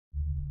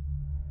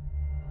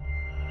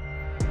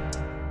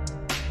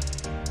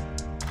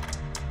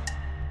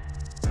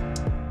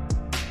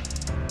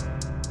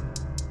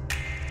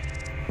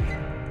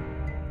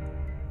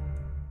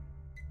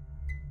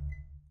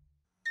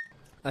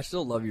I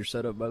still love your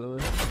setup, by the way.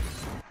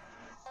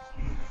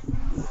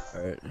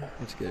 Alright,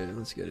 let's get it,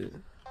 let's get it.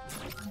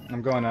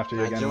 I'm going after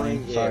you again,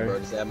 man. Yeah, Sorry. bro,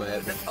 just add my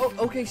head. Oh,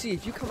 okay, see,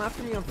 if you come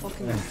after me, I'm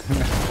fucking...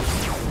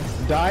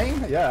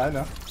 Dying? Yeah, I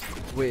know.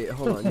 Wait,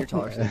 hold on, you're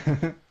toxic.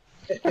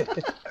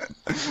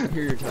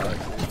 You're toxic.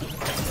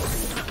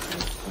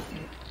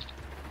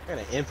 Kind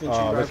of infantry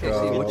let's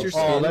rifle. go. What's your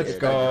skin? Oh, let's It's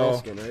go. that girl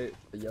skin, right?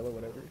 The yellow,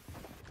 whatever.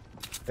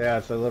 Yeah,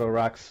 it's a little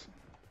rocks.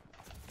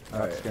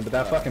 Alright. Skin. But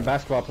that fucking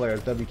basketball player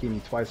has W keyed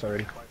me twice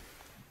already.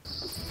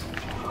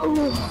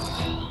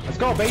 Let's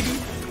go, baby!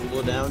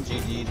 Cool down,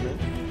 GG's, man.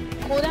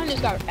 Cooldown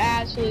just got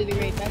absolutely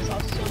great. That's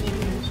all so many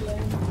moves today.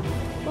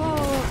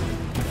 Oh.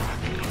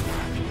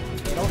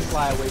 Hey, don't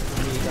fly away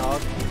from me,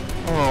 dog.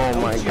 Oh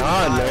my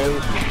god, man.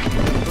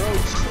 Bro,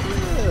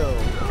 chill.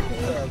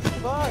 What the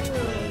fuck?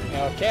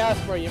 Chaos,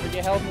 bro, you ever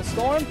get held in the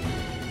storm?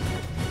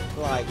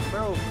 Like,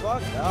 bro,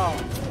 fuck. Oh,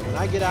 when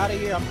I get out of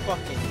here, I'm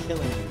fucking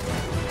killing you, bro.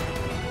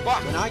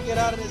 Fuck. When I get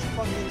out of this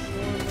fucking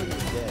storm, bro,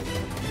 you're dead.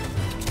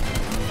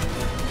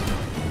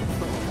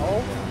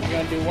 Oh, you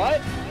gonna do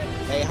what?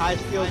 Hey, high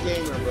skill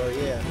gamer, bro.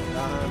 Yeah.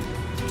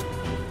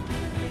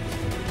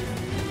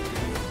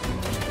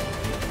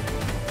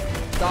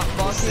 Stop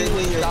fucking,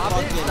 Sydney, you're stop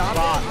fucking it, stop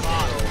bot. it.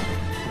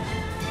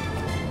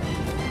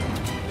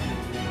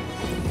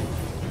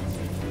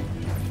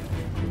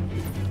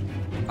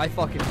 I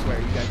fucking swear,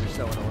 you guys are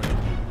so annoying.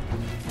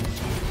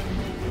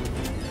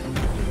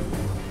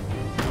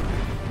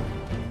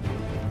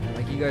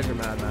 Like, you guys are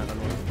mad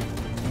annoying.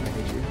 I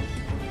hate you.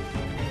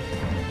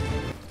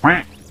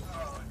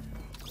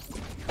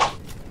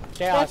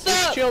 Chaos,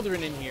 there's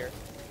children in here.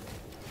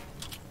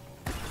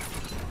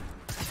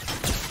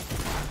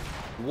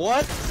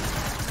 What?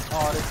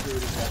 Oh, this dude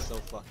is got so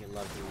fucking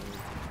lucky.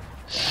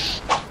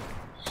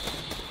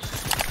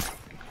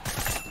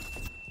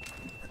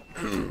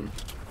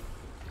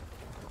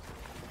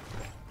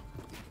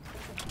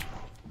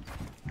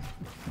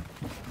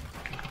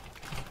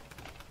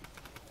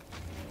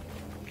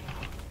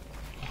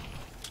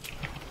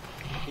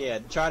 Yeah,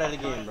 try that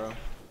again, bro.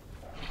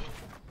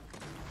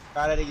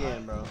 Try that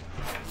again, bro.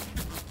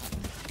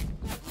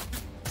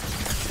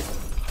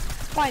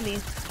 Find me.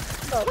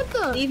 What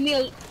the? Leave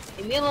me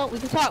alone. We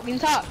can talk. We can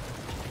talk.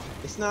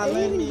 It's not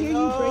letting me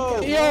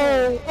go.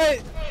 Yo,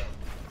 wait.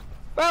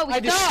 Bro, we I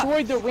can talk.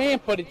 destroyed the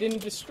ramp, but it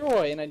didn't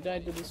destroy, and I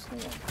died to the storm.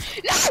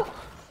 No!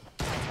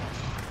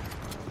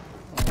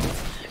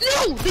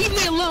 No! Leave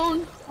me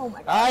alone! Oh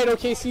my god. Alright,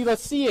 okay, see,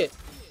 let's see it.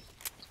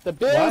 The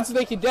builds,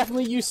 they could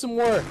definitely use some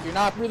work. You're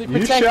not really You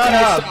protecting shut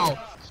up. yourself.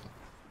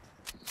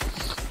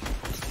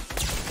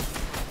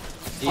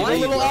 Get a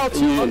little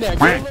L2 on there.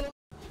 Get a little...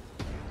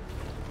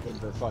 Hit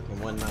for fucking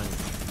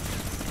 190.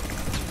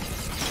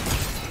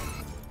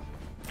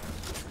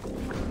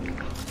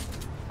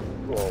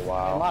 Oh,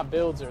 wow. My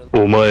builds are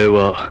お前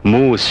は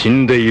もう死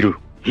んでいる。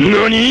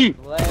何？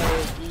 leggy.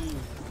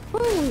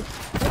 Ooh,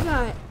 I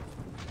got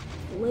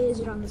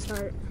lasered on the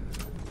start.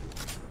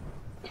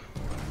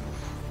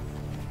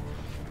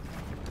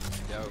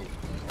 Yo,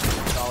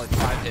 solid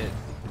 5 hit.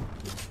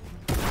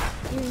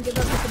 You can give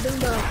up with the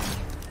bimbo.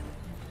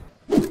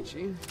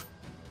 Gee.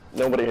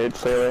 Nobody hates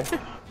Sailor.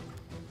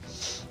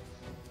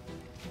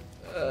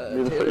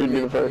 You'd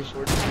be the first.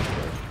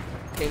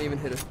 Can't even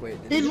hit us. Wait.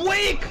 He's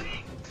weak!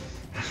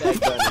 That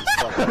gun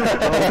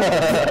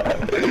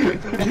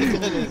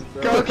is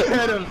fucking. Go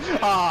get him!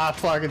 Ah,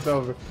 fuck, it's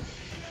over.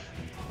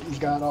 He's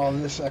got all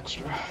this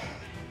extra.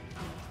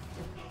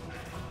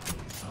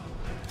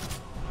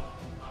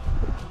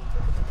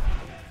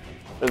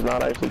 There's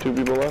not actually 2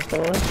 people left,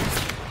 alright?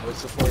 What's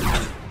support?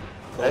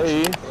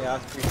 Hey. Yeah, I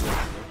appreciate it.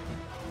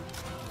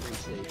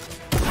 Appreciate it.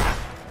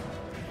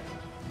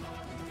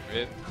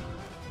 Rip.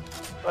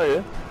 Oh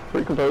yeah.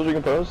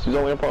 Recompose. He's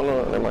only up on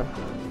never mind.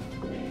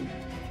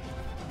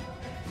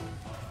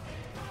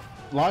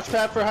 Launch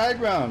pad for high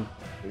ground.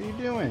 What are you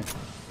doing?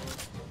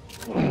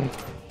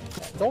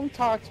 Don't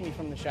talk to me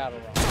from the shadow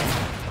realm.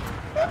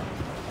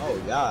 Oh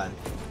god.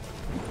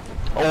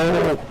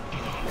 Oh,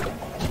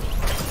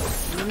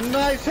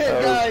 Nice hit,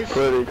 that guys! was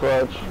pretty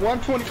clutch.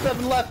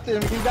 127 left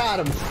and we got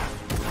him.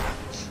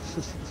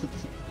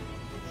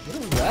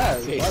 What is that?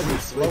 Okay, Why is it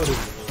exploding?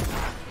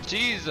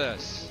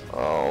 Jesus.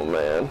 Oh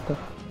man.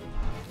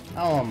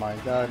 Oh my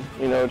god.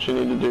 You know what you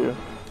need to do.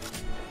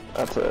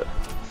 That's it.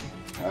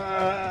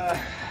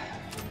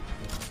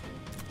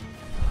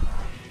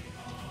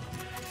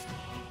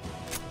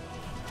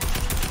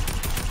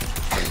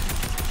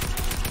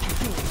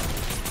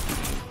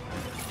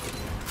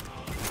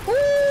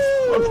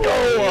 Let's go!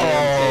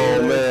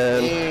 Oh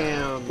man.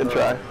 Damn. Good bro.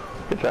 try.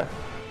 Good try.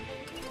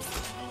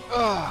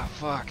 Oh,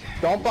 fuck.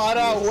 Don't bot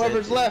out,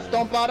 whoever's left,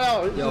 don't bot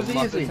out. Yo, This is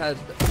Muffins easy. has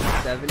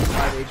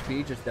 75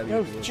 HP, just W.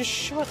 Yo, just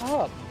shut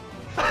up.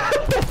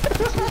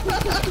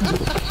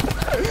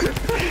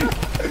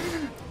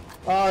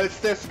 Oh, it's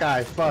this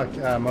guy. Fuck.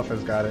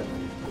 Muffin's got it.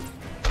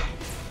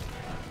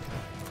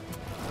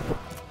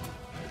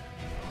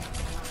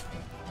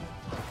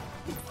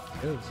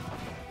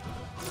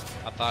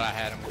 I thought I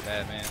had him with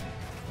that, man.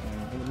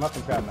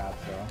 Muffin's got math,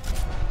 so.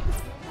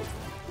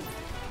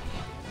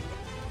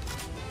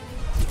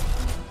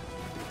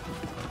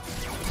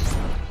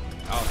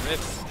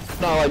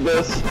 Not like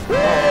this.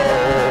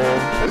 Oh.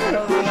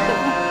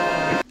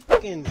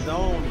 Fucking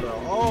zone, bro.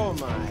 Oh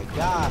my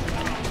god.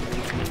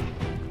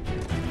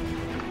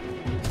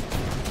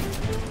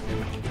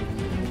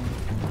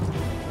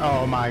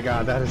 Oh my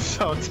god, that is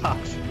so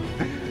tough.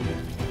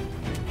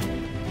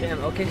 Damn,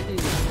 OKC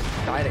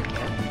died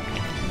again.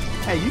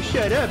 Hey, you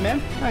shut up,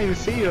 man. I don't even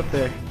see you up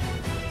there.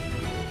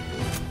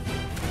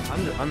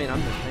 I'm just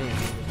saying.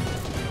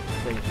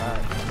 Saying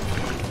fact.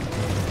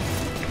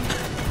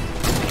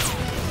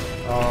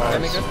 Oh, I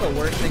mean, that's the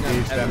worst thing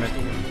I've ever it.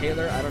 seen.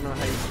 Taylor, I don't know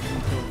how you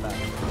feel that.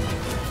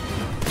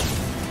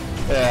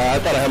 Yeah, I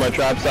thought I had my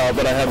traps out,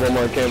 but I had one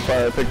more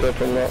campfire I picked up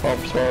from the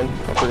off spawn.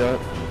 I forgot.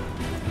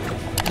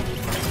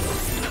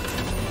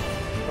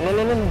 No. I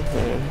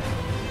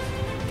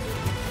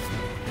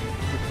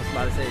was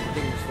about to say, you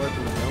think you're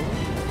slurping the zone?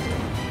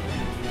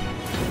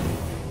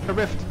 A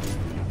rift.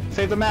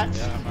 Save the max.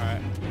 Yeah, I'm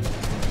alright.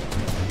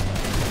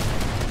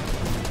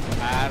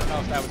 I don't know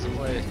if that was the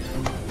play.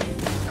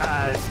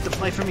 It's the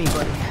play for me,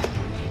 buddy.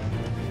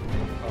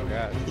 Oh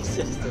god. He's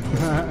just a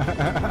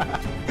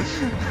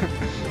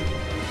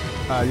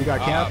You got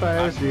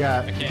campfires. You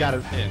got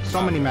hit.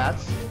 so many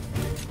mats.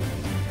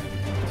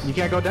 You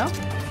can't go down.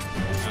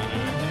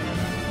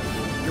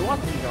 You're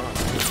walking gone.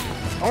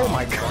 Oh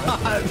my god.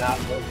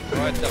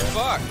 What the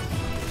fuck?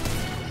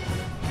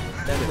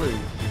 Then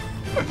please.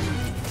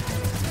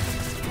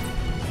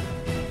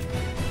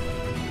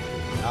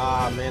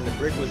 Ah man, the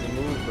brick was a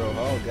move, bro.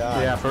 Oh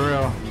god. Yeah, for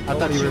real. I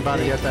thought you were about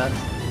to get that.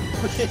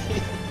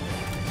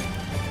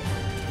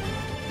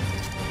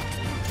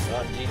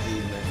 Oh, GG,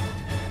 man.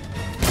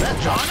 Is that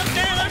John up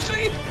there,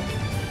 actually?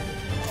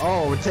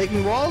 Oh, we're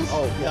taking walls?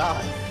 Oh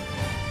god.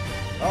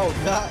 Oh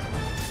god.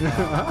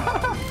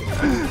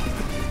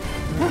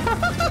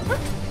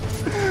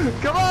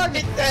 Come on!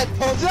 Hit that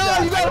post John,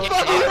 shot, you gotta bro.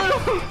 fucking hit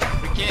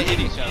him! We can't hit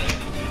each other.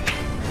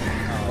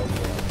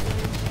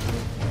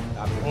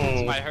 Oh,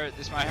 This might hurt.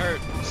 This might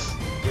hurt.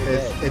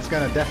 It's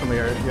gonna definitely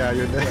hurt. Yeah,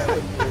 you're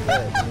dead.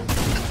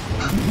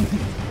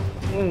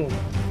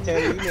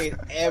 Taylor, you made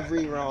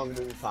every wrong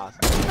move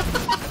possible.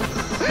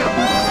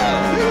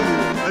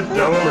 It's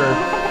over.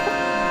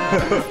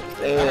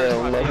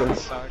 Damn, My nothing.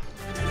 feelings suck.